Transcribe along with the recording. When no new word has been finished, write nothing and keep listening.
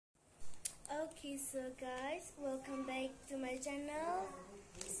So guys, welcome back to my channel.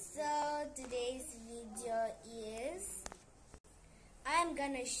 So today's video is I'm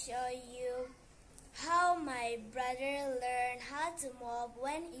gonna show you how my brother learned how to mop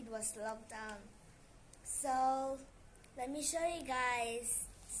when it was lockdown. So let me show you guys.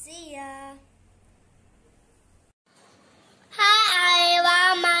 See ya. Hi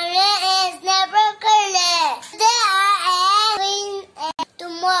everyone, my name is Nebuchadnezzar. Today I am going to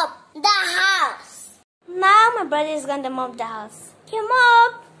mop the house. Now my brother is gonna mop the house. Can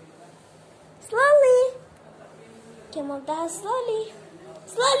mop slowly. Can mop the house slowly.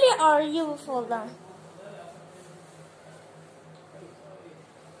 Slowly or you will fall down.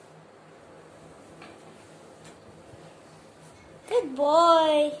 Good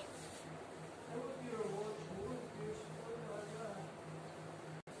boy.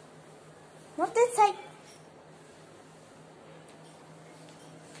 Move that side.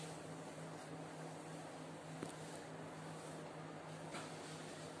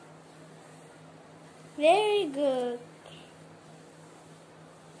 Very good.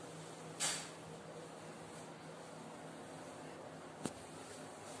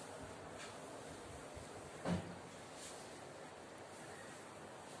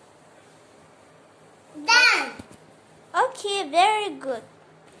 Done. Okay, very good.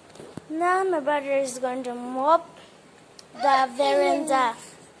 Now my brother is going to mop the veranda.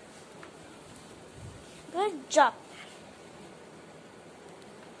 Good job.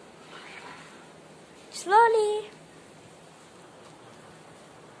 Slowly.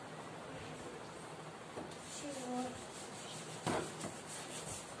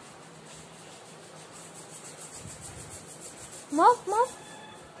 Mop, mop.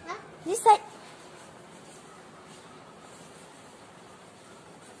 Huh? This side.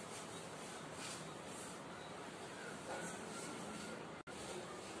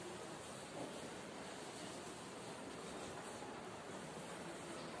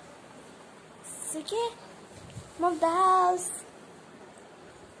 It's okay. Mop the house.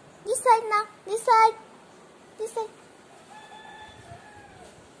 This side now. This side. This side.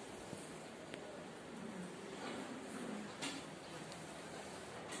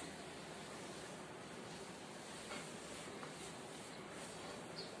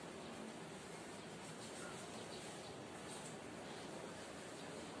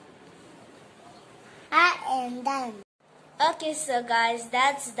 I am done. Okay, so guys,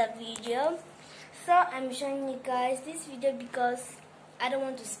 that's the video. So I'm showing you guys this video because I don't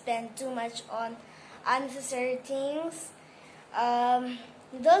want to spend too much on unnecessary things.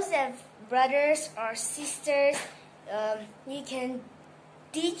 Those that have brothers or sisters, you can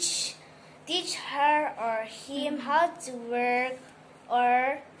teach her or him how to work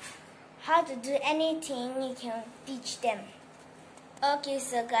or how to do anything. You can teach them. Okay,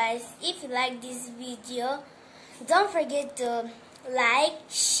 so guys, if you like this video, don't forget to like,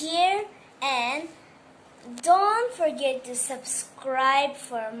 share, and don't forget to subscribe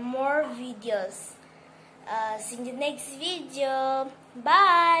for more videos. See you in the next video.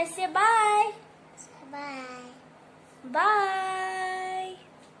 Bye. Say bye. Bye. Bye.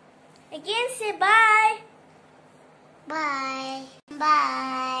 Again, say bye. Bye.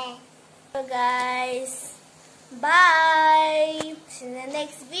 Bye. So guys, bye. See you in the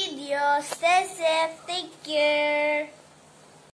next video. Stay safe. Take care.